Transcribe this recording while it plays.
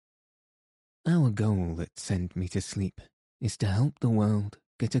Our goal that sent me to sleep is to help the world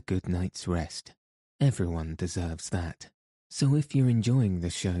get a good night's rest. Everyone deserves that. So if you're enjoying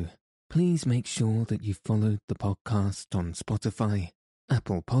the show, please make sure that you've followed the podcast on Spotify,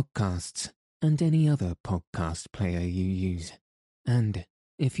 Apple Podcasts, and any other podcast player you use. And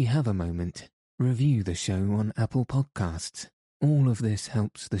if you have a moment, review the show on Apple Podcasts. All of this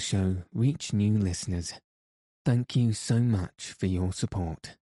helps the show reach new listeners. Thank you so much for your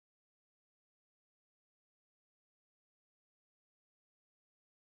support.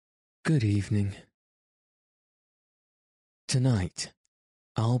 Good evening. Tonight,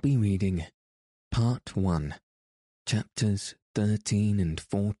 I'll be reading Part 1, Chapters 13 and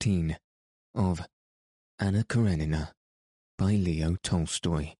 14 of Anna Karenina by Leo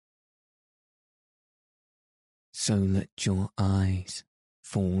Tolstoy. So let your eyes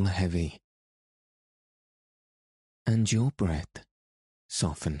fall heavy, and your breath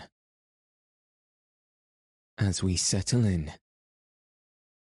soften as we settle in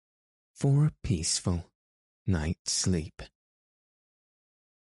for a peaceful night's sleep.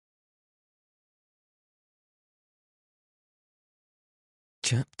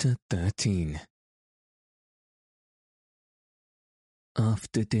 Chapter 13.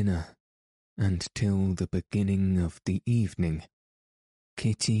 After dinner, and till the beginning of the evening,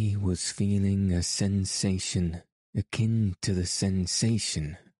 Kitty was feeling a sensation akin to the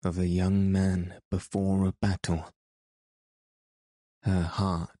sensation of a young man before a battle. Her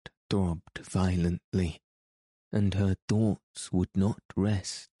heart throbbed violently, and her thoughts would not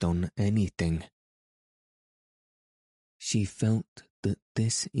rest on anything. She felt that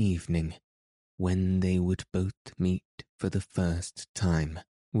this evening, when they would both meet for the first time,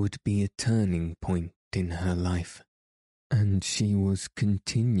 would be a turning point in her life, and she was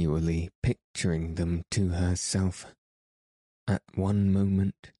continually picturing them to herself, at one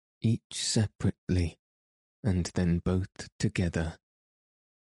moment each separately, and then both together.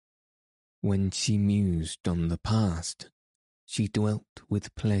 When she mused on the past, she dwelt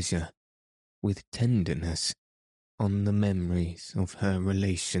with pleasure, with tenderness, on the memories of her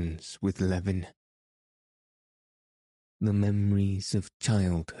relations with Levin. The memories of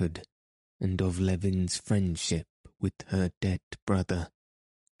childhood and of Levin's friendship with her dead brother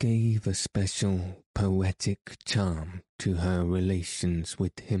gave a special poetic charm to her relations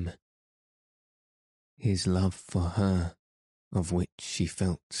with him. His love for her, of which she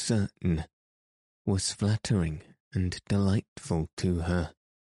felt certain, was flattering and delightful to her,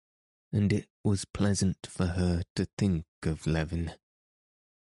 and it was pleasant for her to think of Levin.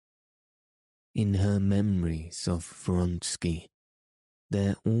 In her memories of Vronsky,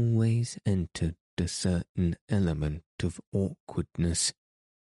 there always entered a certain element of awkwardness,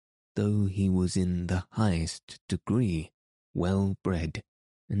 though he was in the highest degree well-bred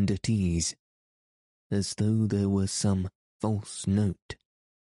and at ease, as though there were some false note,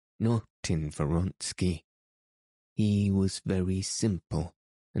 not in Vronsky. He was very simple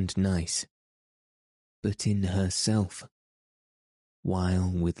and nice, but in herself, while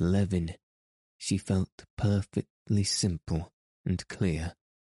with Levin she felt perfectly simple and clear.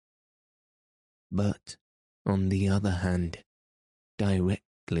 But, on the other hand,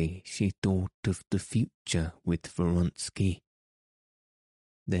 directly she thought of the future with Vronsky,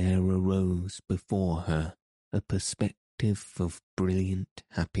 there arose before her a perspective of brilliant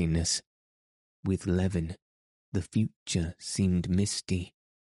happiness. With Levin, the future seemed misty.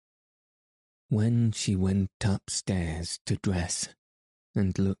 When she went upstairs to dress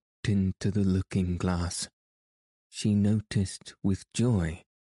and looked into the looking-glass, she noticed with joy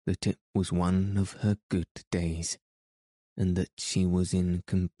that it was one of her good days, and that she was in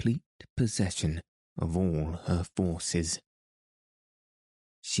complete possession of all her forces.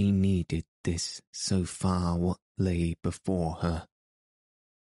 She needed this so far what lay before her.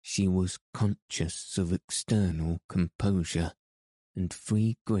 She was conscious of external composure and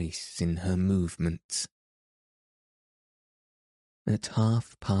free grace in her movements. At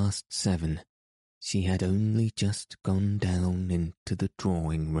 7:30, she had only just gone down into the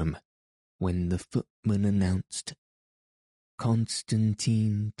drawing-room when the footman announced,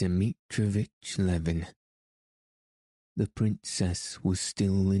 "Konstantin Dmitrievitch Levin." The princess was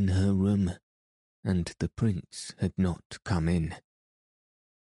still in her room, and the prince had not come in.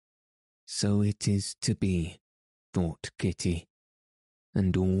 So it is to be, thought Kitty,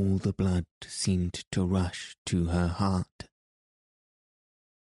 and all the blood seemed to rush to her heart.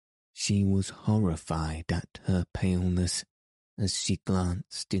 She was horrified at her paleness as she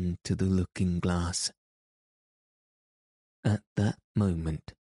glanced into the looking-glass. At that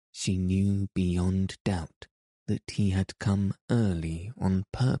moment she knew beyond doubt that he had come early on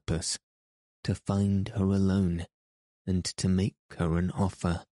purpose, to find her alone and to make her an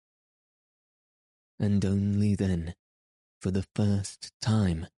offer. And only then, for the first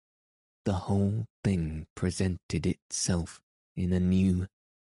time, the whole thing presented itself in a new,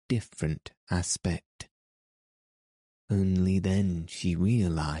 different aspect. Only then she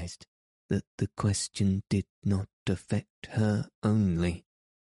realized that the question did not affect her only,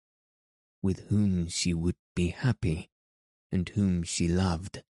 with whom she would be happy and whom she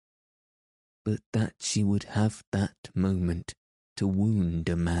loved, but that she would have that moment to wound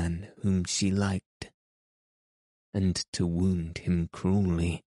a man whom she liked, and to wound him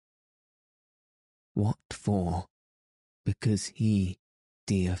cruelly. What for? Because he,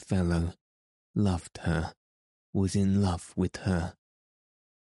 dear fellow, loved her, was in love with her.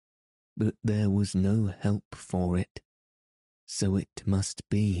 But there was no help for it. So it must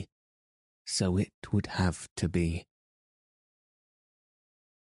be. So it would have to be.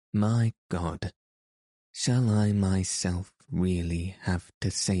 My God, shall I myself really have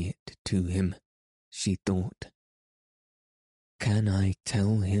to say it to him? She thought. Can I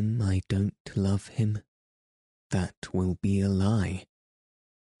tell him I don't love him? That will be a lie.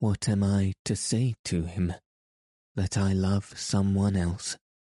 What am I to say to him? That I love someone else?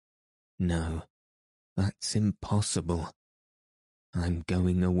 No, that's impossible. I'm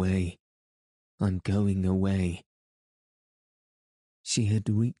going away. I'm going away. She had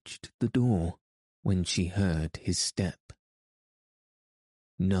reached the door when she heard his step.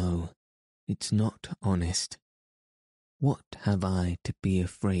 No, it's not honest. What have I to be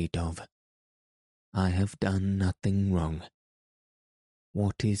afraid of? I have done nothing wrong.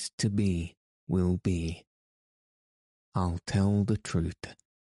 What is to be will be. I'll tell the truth,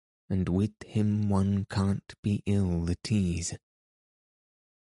 and with him one can't be ill at ease.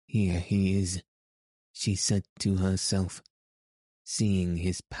 Here he is, she said to herself, seeing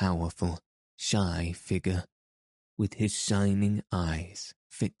his powerful, shy figure, with his shining eyes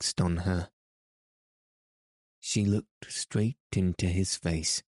fixed on her. She looked straight into his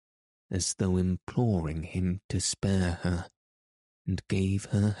face, as though imploring him to spare her, and gave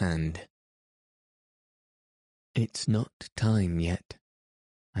her hand. It's not time yet.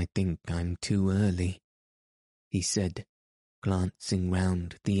 I think I'm too early, he said, glancing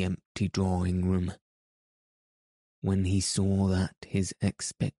round the empty drawing-room. When he saw that his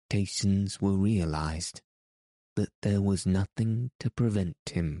expectations were realized, that there was nothing to prevent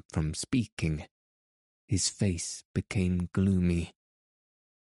him from speaking, his face became gloomy.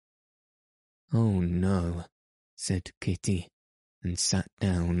 Oh no, said Kitty, and sat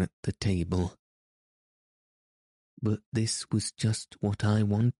down at the table. But this was just what I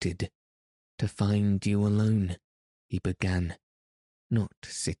wanted, to find you alone, he began, not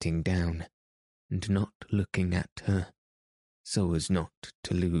sitting down, and not looking at her, so as not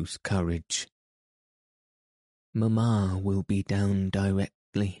to lose courage. Mamma will be down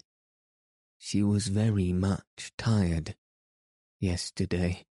directly. She was very much tired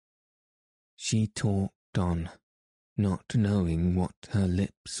yesterday. She talked on, not knowing what her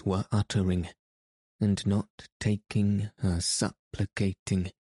lips were uttering, and not taking her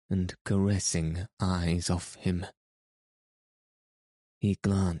supplicating and caressing eyes off him. He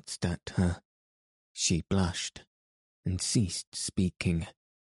glanced at her. She blushed, and ceased speaking.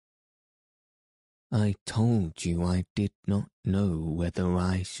 I told you I did not know whether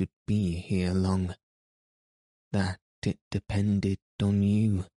I should be here long, that it depended on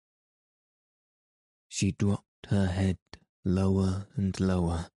you. She dropped her head lower and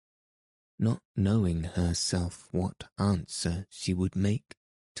lower, not knowing herself what answer she would make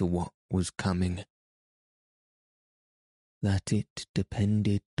to what was coming. That it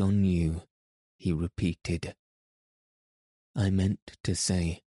depended on you, he repeated. I meant to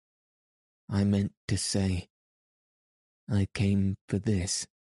say, I came for this,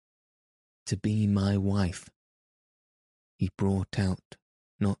 to be my wife. He brought out,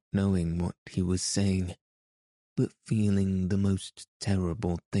 not knowing what he was saying, but feeling the most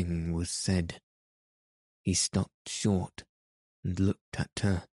terrible thing was said. He stopped short and looked at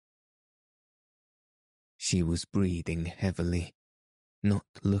her. She was breathing heavily, not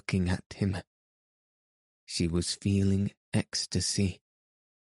looking at him. She was feeling ecstasy.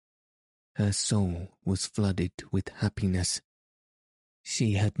 Her soul was flooded with happiness.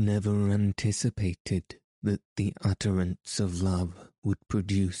 She had never anticipated that the utterance of love would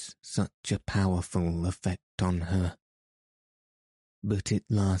produce such a powerful effect on her. But it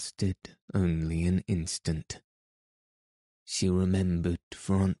lasted only an instant. She remembered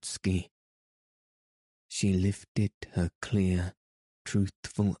Vronsky. She lifted her clear,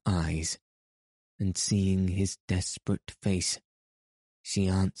 truthful eyes, and seeing his desperate face, she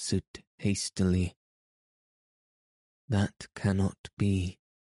answered hastily. "That cannot be.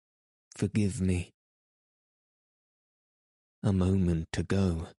 Forgive me." A moment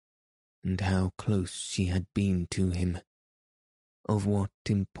ago, and how close she had been to him, of what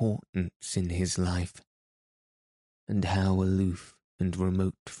importance in his life, and how aloof and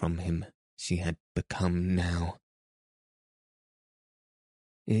remote from him she had become now.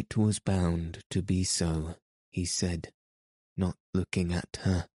 "It was bound to be so," he said, not looking at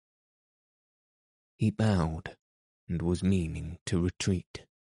her. He bowed and was meaning to retreat.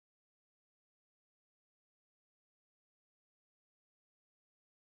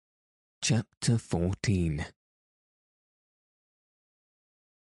 Chapter 14.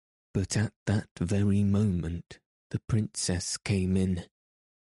 But at that very moment the princess came in.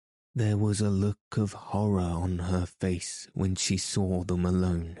 There was a look of horror on her face when she saw them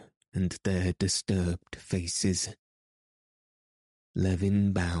alone and their disturbed faces.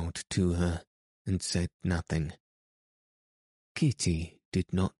 Levin bowed to her and said nothing. Kitty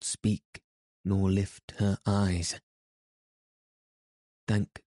did not speak nor lift her eyes.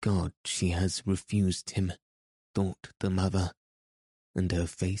 "Thank God she has refused him," thought the mother, and her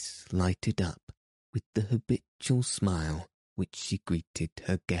face lighted up with the habitual smile which she greeted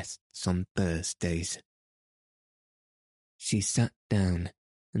her guests on Thursdays. She sat down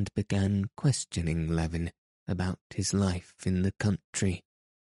and began questioning Levin about his life in the country.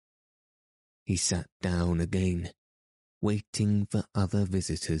 He sat down again, waiting for other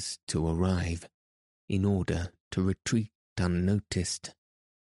visitors to arrive, in order to retreat unnoticed.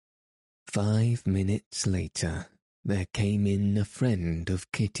 5 minutes later, there came in a friend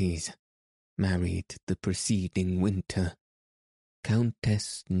of Kitty's, married the preceding winter,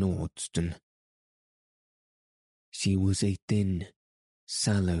 Countess Nordsten. She was a thin,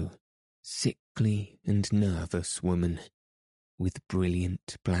 sallow, sickly and nervous woman, with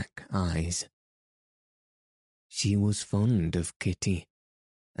brilliant black eyes. She was fond of Kitty,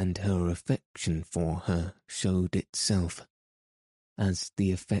 and her affection for her showed itself, as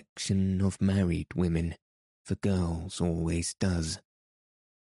the affection of married women for girls always does,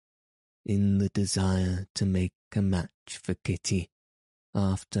 in the desire to make a match for Kitty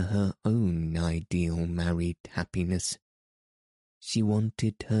after her own ideal married happiness. She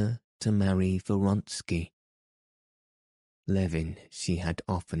wanted her to marry Vronsky. Levin she had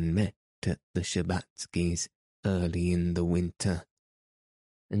often met at the Shabbatskys early in the winter,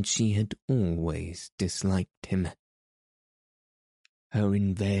 and she had always disliked him. Her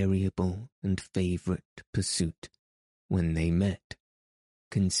invariable and favourite pursuit, when they met,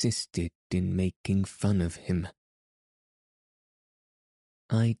 consisted in making fun of him.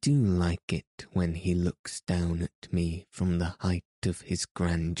 "I do like it when he looks down at me from the height of his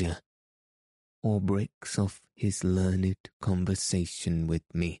grandeur, or breaks off his learned conversation with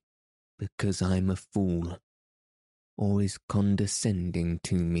me because I'm a fool, or is condescending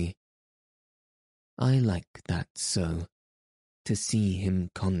to me. I like that so, to see him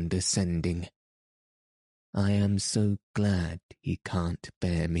condescending. I am so glad he can't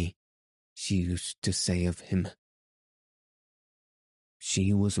bear me," she used to say of him.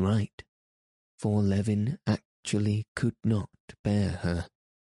 She was right, for Levin actually could not bear her,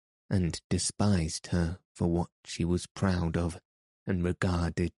 and despised her for what she was proud of and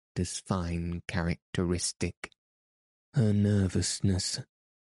regarded as fine characteristic. Her nervousness,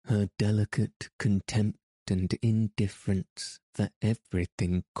 her delicate contempt and indifference for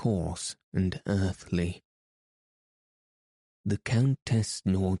everything coarse and earthly. The Countess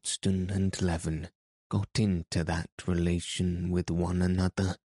Nordsten and Levin got into that relation with one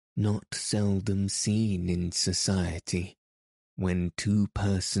another, not seldom seen in society, when two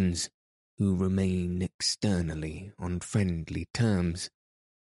persons who remain externally on friendly terms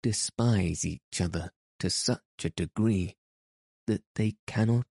despise each other to such a degree that they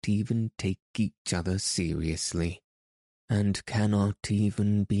cannot even take each other seriously, and cannot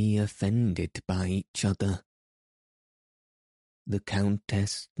even be offended by each other. The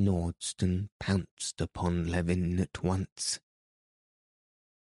Countess Nordsten pounced upon Levin at once.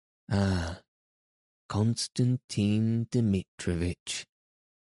 "Ah, Konstantin Dmitrievitch,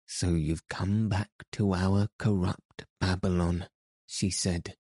 so you've come back to our corrupt Babylon," she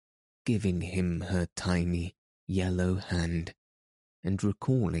said, giving him her tiny, yellow hand, and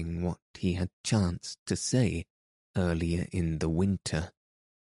recalling what he had chanced to say earlier in the winter,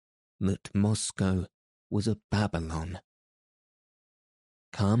 that Moscow was a Babylon.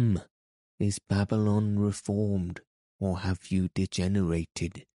 "Come, is Babylon reformed, or have you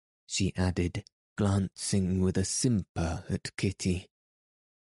degenerated?" she added, glancing with a simper at Kitty.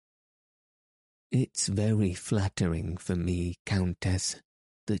 "It's very flattering for me, Countess,"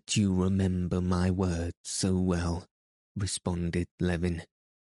 that you remember my words so well," responded Levin,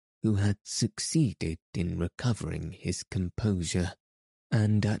 who had succeeded in recovering his composure,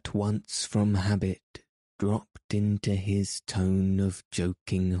 and at once from habit dropped into his tone of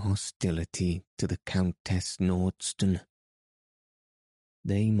joking hostility to the Countess Nordsten.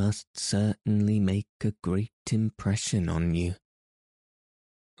 "They must certainly make a great impression on you."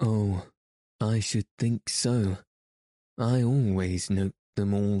 "Oh, I should think so. I always note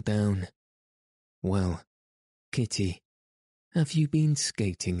them all down. Well, Kitty, have you been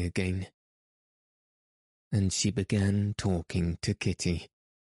skating again?" And she began talking to Kitty.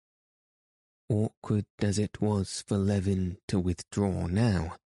 Awkward as it was for Levin to withdraw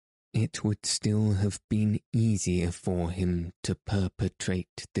now, it would still have been easier for him to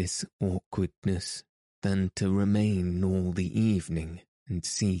perpetrate this awkwardness than to remain all the evening and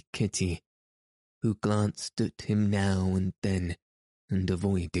see Kitty, who glanced at him now and then and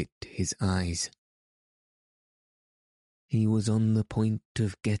avoided his eyes. He was on the point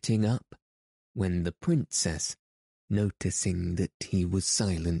of getting up when the princess, noticing that he was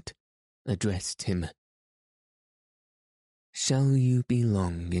silent, addressed him. "Shall you be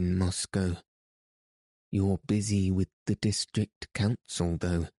long in Moscow? You're busy with the district council,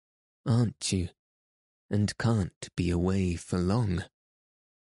 though, aren't you, and can't be away for long."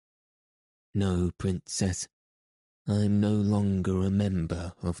 "No, Princess, I'm no longer a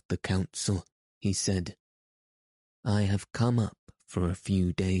member of the council," he said. "I have come up for a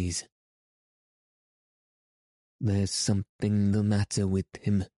few days." There's something the matter with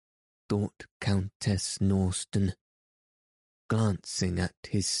him, thought Countess Norsten, glancing at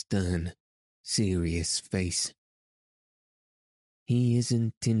his stern, serious face. He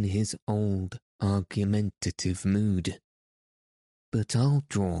isn't in his old argumentative mood, but I'll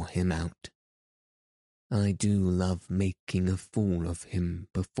draw him out. I do love making a fool of him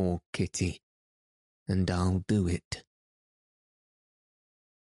before Kitty, and I'll do it.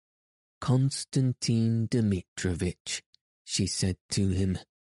 "Konstantin Dmitrovitch," she said to him,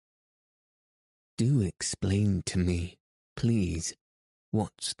 "do explain to me, please,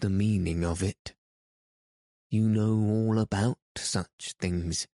 what's the meaning of it? You know all about such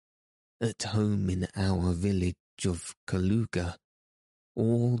things. At home in our village of Kaluga,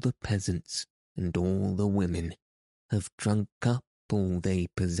 all the peasants and all the women have drunk up all they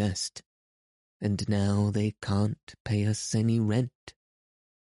possessed, and now they can't pay us any rent.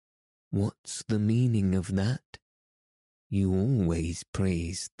 What's the meaning of that? You always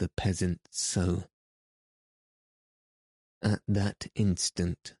praise the peasants so." At that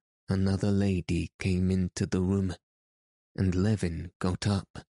instant another lady came into the room, and Levin got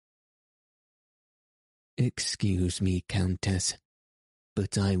up. "Excuse me, Countess,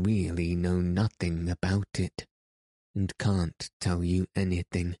 but I really know nothing about it, and can't tell you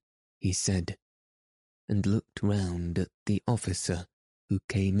anything," he said, and looked round at the officer who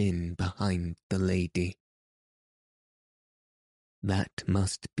came in behind the lady. That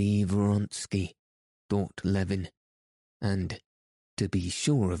must be Vronsky, thought Levin, and, to be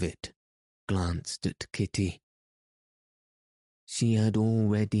sure of it, glanced at Kitty. She had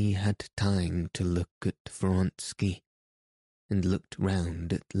already had time to look at Vronsky, and looked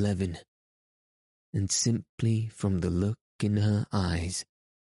round at Levin, and simply from the look in her eyes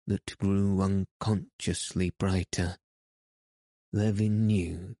that grew unconsciously brighter, Levin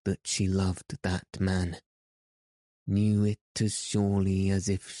knew that she loved that man, knew it as surely as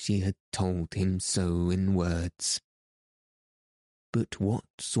if she had told him so in words. But what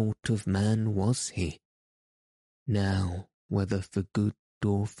sort of man was he? Now, whether for good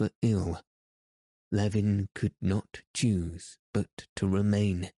or for ill, Levin could not choose but to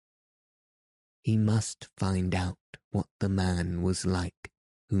remain. He must find out what the man was like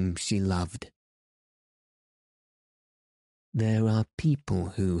whom she loved. There are people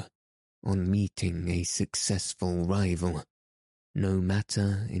who, on meeting a successful rival, no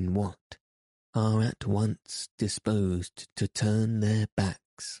matter in what, are at once disposed to turn their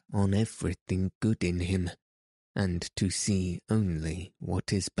backs on everything good in him, and to see only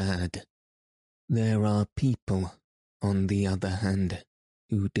what is bad. There are people, on the other hand,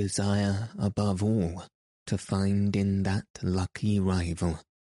 who desire above all to find in that lucky rival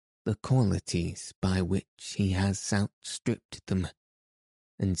the qualities by which he has outstripped them,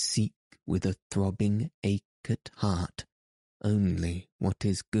 and seek with a throbbing ache at heart only what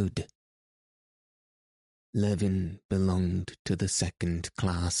is good. Levin belonged to the second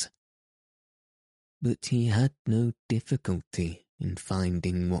class, but he had no difficulty in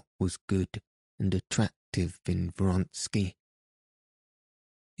finding what was good and attractive in Vronsky.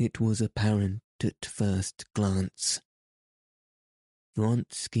 It was apparent at first glance.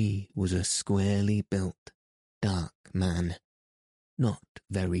 Vronsky was a squarely built, dark man, not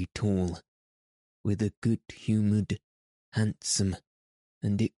very tall, with a good-humoured, handsome,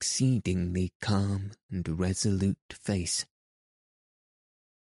 and exceedingly calm and resolute face.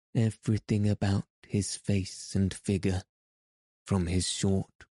 Everything about his face and figure, from his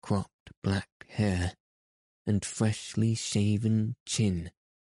short cropped black hair and freshly shaven chin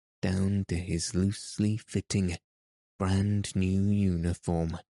down to his loosely fitting, brand new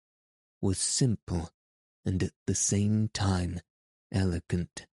uniform, was simple and at the same time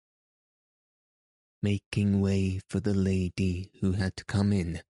elegant. Making way for the lady who had come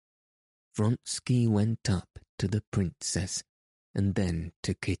in, Vronsky went up to the princess and then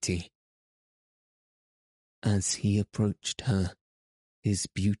to Kitty. As he approached her, his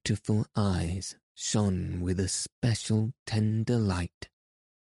beautiful eyes shone with a special tender light,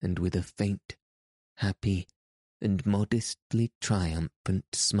 and with a faint, happy, and modestly triumphant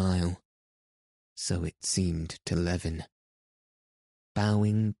smile, so it seemed to Levin.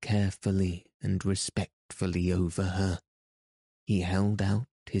 Bowing carefully and respectfully over her, he held out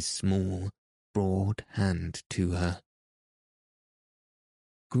his small, broad hand to her.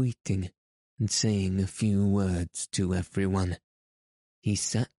 Greeting and saying a few words to everyone, he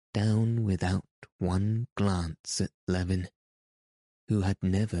sat down without one glance at Levin, who had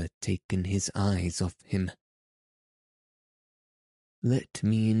never taken his eyes off him. "Let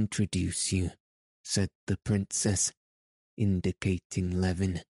me introduce you," said the princess, indicating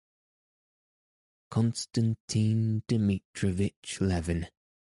Levin. "Konstantin Dmitrievitch Levin,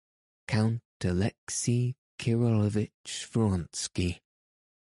 Count Alexei Kirillovitch Vronsky."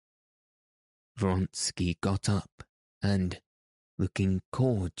 Vronsky got up and, looking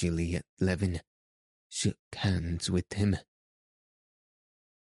cordially at Levin, shook hands with him.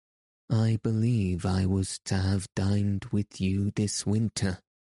 "I believe I was to have dined with you this winter,"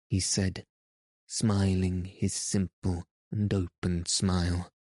 he said, smiling his simple and open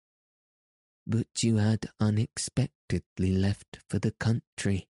smile. "But you had unexpectedly left for the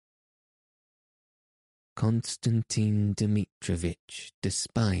country." "Konstantin Dmitrievitch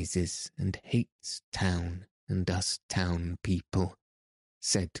despises and hates town and us town people,"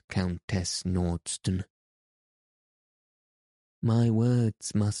 said Countess Nordston. "My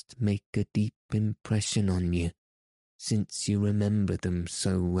words must make a deep impression on you, since you remember them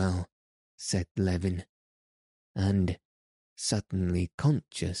so well," said Levin, and, suddenly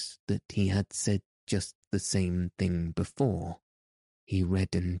conscious that he had said just the same thing before, he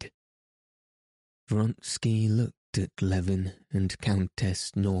reddened. Vronsky looked at Levin and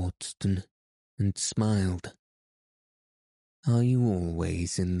Countess Nordston and smiled. "Are you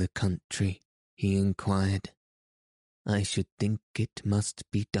always in the country?" he inquired. "I should think it must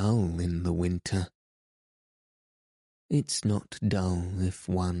be dull in the winter." "It's not dull if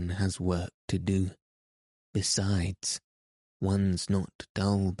one has work to do. Besides, one's not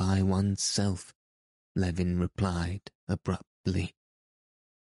dull by oneself," Levin replied abruptly.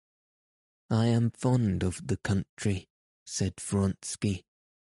 "I am fond of the country," said Vronsky,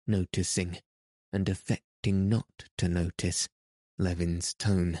 noticing, and affecting not to notice, Levin's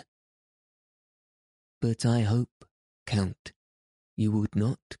tone. "But I hope, Count, you would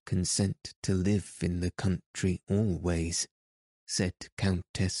not consent to live in the country always," said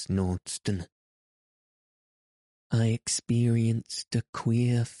Countess Nordston. "I experienced a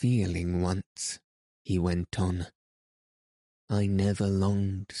queer feeling once," he went on. "I never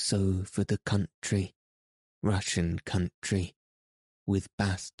longed so for the country, Russian country, with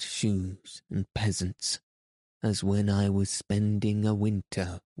bast shoes and peasants, as when I was spending a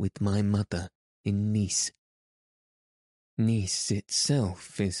winter with my mother in Nice. Nice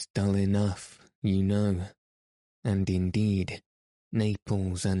itself is dull enough, you know, and indeed,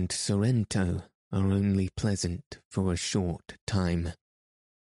 Naples and Sorrento are only pleasant for a short time.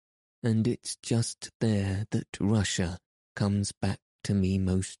 And it's just there that Russia comes back to me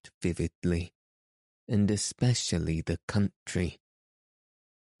most vividly, and especially the country.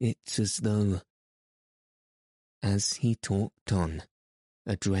 It's as though..." As he talked on,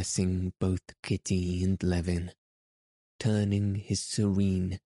 addressing both Kitty and Levin, turning his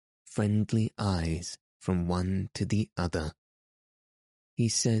serene, friendly eyes from one to the other, he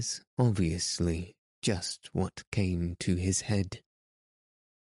says obviously just what came to his head.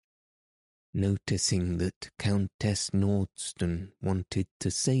 Noticing that Countess Nordston wanted to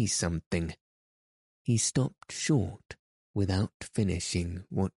say something, he stopped short without finishing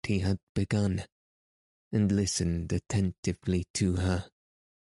what he had begun, and listened attentively to her.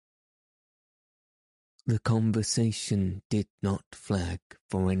 The conversation did not flag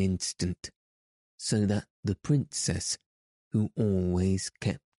for an instant, so that the princess, who always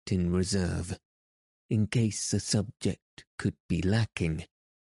kept in reserve, in case a subject could be lacking,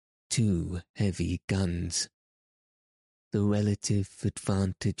 2 heavy guns. The relative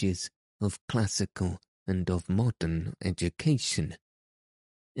advantages of classical and of modern education,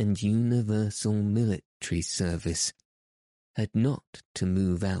 and universal military service, had not to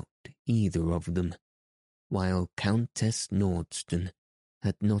move out either of them, while Countess Nordsten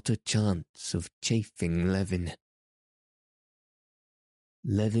had not a chance of chaffing Levin.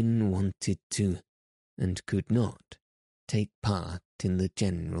 Levin wanted to, and could not, take part in the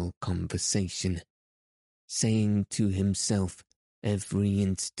general conversation, saying to himself every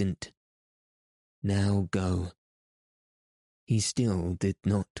instant, "Now go." He still did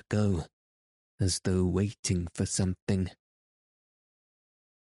not go, as though waiting for something.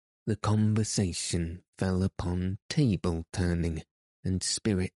 The conversation fell upon table-turning and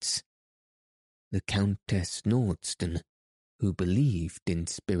spirits. The Countess Nordsten, who believed in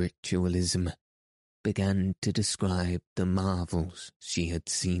spiritualism, began to describe the marvels she had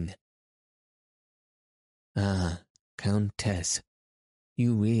seen. "Ah, Countess,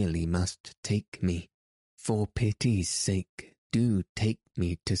 you really must take me. For pity's sake, do take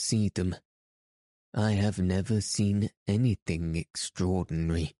me to see them. I have never seen anything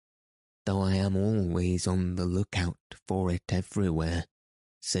extraordinary, though I am always on the lookout for it everywhere,"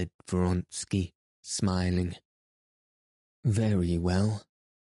 said Vronsky, smiling. "Very well.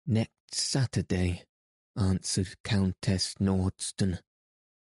 Next Saturday," answered Countess Nordsten.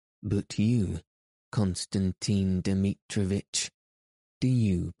 "But you, Konstantin Dmitrovitch, do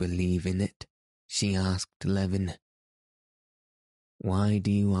you believe in it?" she asked Levin. "Why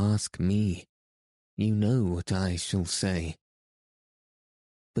do you ask me? You know what I shall say."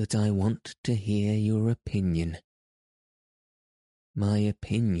 "But I want to hear your opinion." "My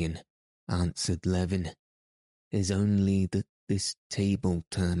opinion," answered Levin, "is only that this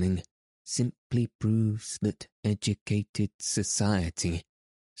table-turning simply proves that educated society,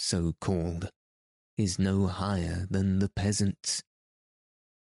 so-called, is no higher than the peasants.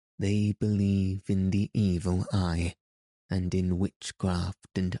 They believe in the evil eye and in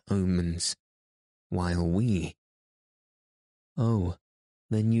witchcraft and omens, while we— Oh,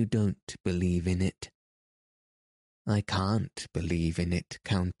 then you don't believe in it." "I can't believe in it,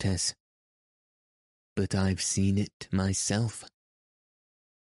 Countess. But I've seen it myself.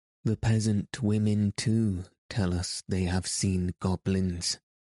 The peasant women, too, tell us they have seen goblins."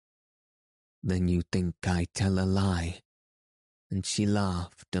 "Then you think I tell a lie?" And she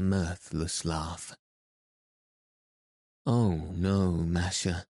laughed a mirthless laugh. "Oh, no,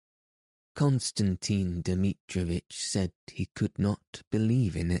 Masha. Konstantin Dmitrovitch said he could not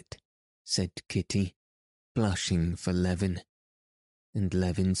believe in it," said Kitty, blushing for Levin. And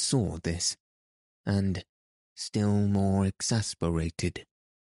Levin saw this, and, still more exasperated,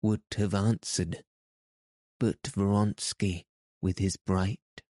 would have answered. But Vronsky, with his bright,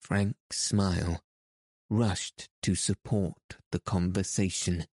 frank smile, rushed to support the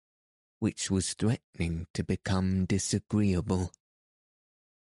conversation, which was threatening to become disagreeable.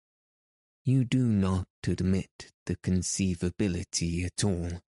 "You do not admit the conceivability at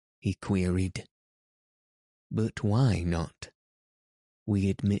all?" he queried. "But why not? We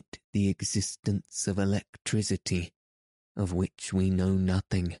admit the existence of electricity, of which we know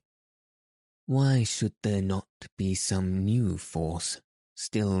nothing. Why should there not be some new force,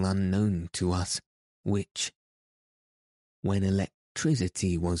 still unknown to us, which—" "When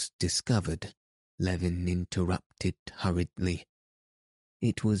electricity was discovered," Levin interrupted hurriedly,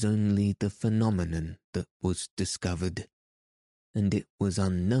 "it was only the phenomenon that was discovered, and it was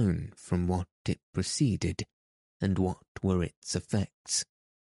unknown from what it proceeded and what were its effects,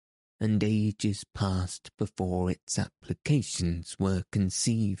 and ages passed before its applications were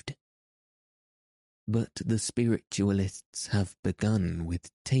conceived. But the spiritualists have begun with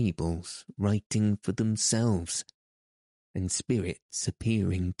tables writing for themselves, and spirits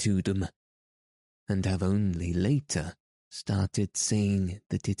appearing to them, and have only later started saying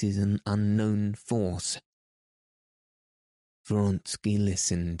that it is an unknown force." Vronsky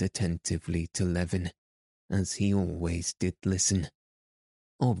listened attentively to Levin, as he always did listen,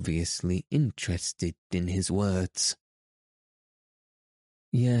 obviously interested in his words.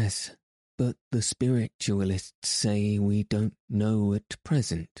 "Yes, but the spiritualists say we don't know at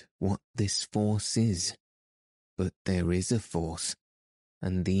present what this force is. But there is a force,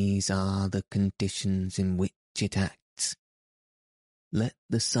 and these are the conditions in which it acts. Let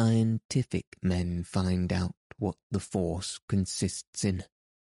the scientific men find out what the force consists in.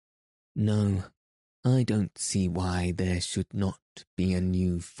 No, I don't see why there should not be a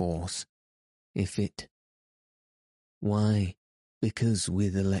new force, if it—" Why, because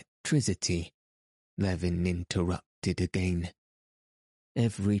with electricity, Levin interrupted again.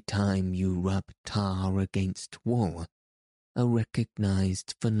 Every time you rub tar against wool, a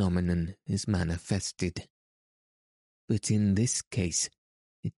recognized phenomenon is manifested. But in this case,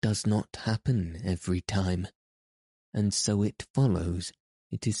 it does not happen every time, and so it follows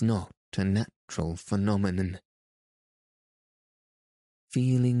it is not a natural phenomenon.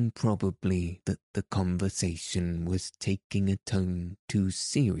 Feeling probably that the conversation was taking a tone too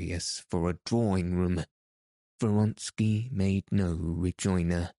serious for a drawing-room, Vronsky made no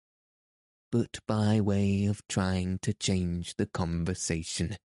rejoinder, but by way of trying to change the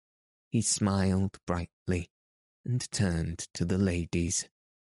conversation, he smiled brightly and turned to the ladies.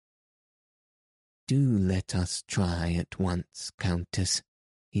 "Do let us try at once, Countess,"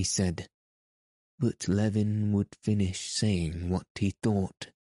 he said, but Levin would finish saying what he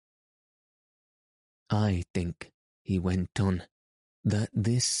thought. "I think," he went on, "that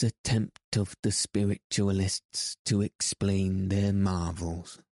this attempt of the spiritualists to explain their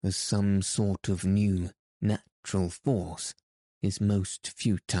marvels as some sort of new, natural force is most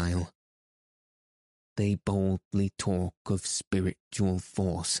futile. They boldly talk of spiritual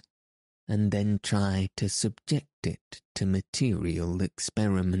force, and then try to subject it to material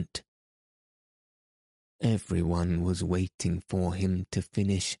experiment." Everyone was waiting for him to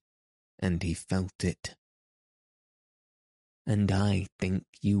finish, and he felt it. "And I think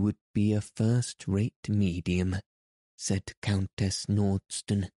you would be a first-rate medium," said Countess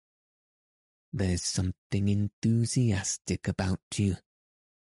Nordston. "There's something enthusiastic about you."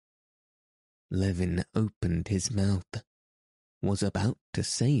 Levin opened his mouth, was about to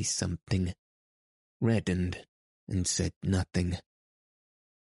say something, reddened, and said nothing.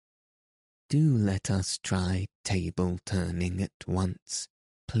 "Do let us try table-turning at once,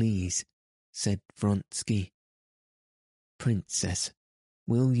 please," said Vronsky. "Princess,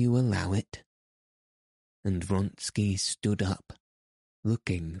 will you allow it?" And Vronsky stood up,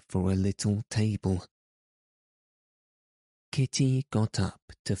 looking for a little table. Kitty got up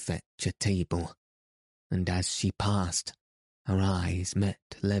to fetch a table, and as she passed, her eyes met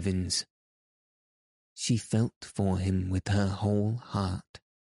Levin's. She felt for him with her whole heart,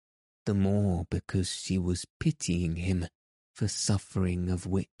 the more because she was pitying him for suffering of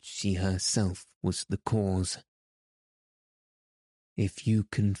which she herself was the cause. "If you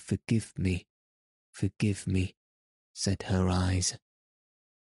can forgive me, said her eyes.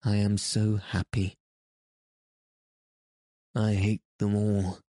 "I am so happy." "I hate them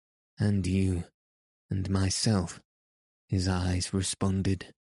all, and you, and myself," his eyes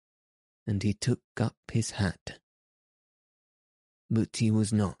responded, and he took up his hat. But he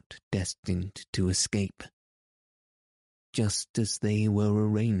was not destined to escape. Just as they were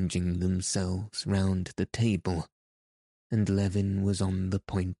arranging themselves round the table, and Levin was on the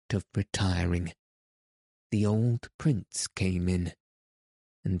point of retiring, the old prince came in,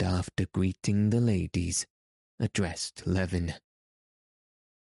 and after greeting the ladies, addressed Levin.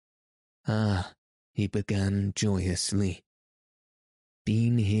 "Ah," he began joyously.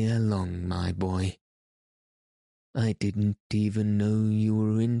 "Been here long, my boy? I didn't even know you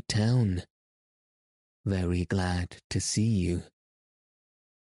were in town. Very glad to see you."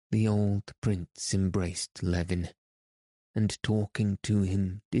 The old prince embraced Levin, and talking to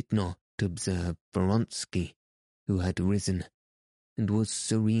him did not observe Vronsky, who had risen, and was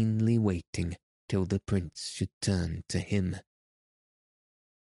serenely waiting till the prince should turn to him.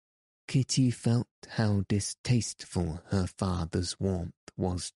 Kitty felt how distasteful her father's warmth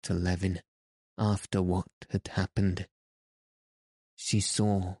was to Levin after what had happened. She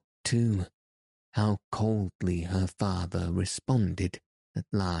saw, too, how coldly her father responded at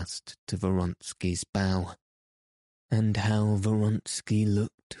last to Vronsky's bow, and how Vronsky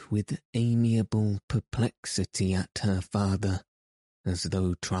looked with amiable perplexity at her father, as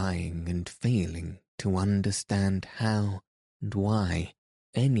though trying and failing to understand how and why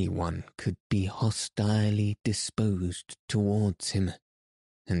anyone could be hostilely disposed towards him,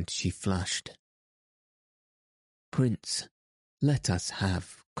 and she flushed. "Prince, let us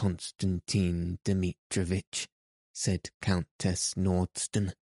have Konstantin Dmitrievitch," said Countess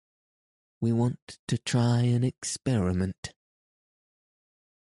Nordston. "We want to try an experiment."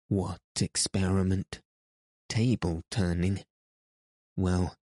 "What experiment? Table-turning?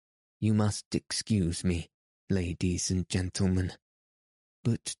 Well, you must excuse me, ladies and gentlemen,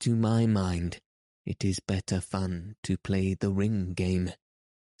 but to my mind it is better fun to play the ring game,"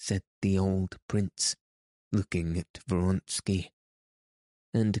 said the old prince, looking at Vronsky,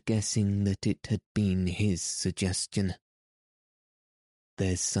 and guessing that it had been his suggestion.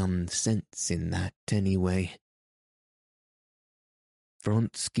 "There's some sense in that, anyway.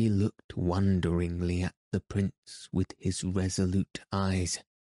 Vronsky looked wonderingly at the prince with his resolute eyes,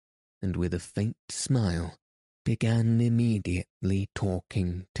 and with a faint smile began immediately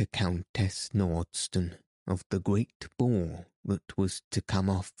talking to Countess Nordston of the great ball that was to come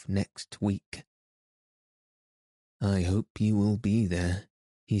off next week. "I hope you will be there,"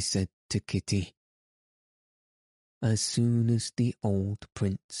 he said to Kitty. As soon as the old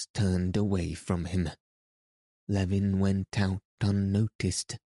prince turned away from him, Levin went out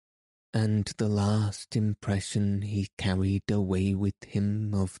unnoticed, and the last impression he carried away with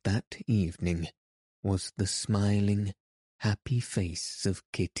him of that evening was the smiling, happy face of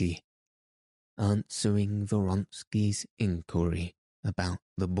Kitty, answering Vronsky's inquiry about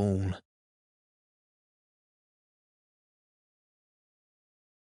the ball.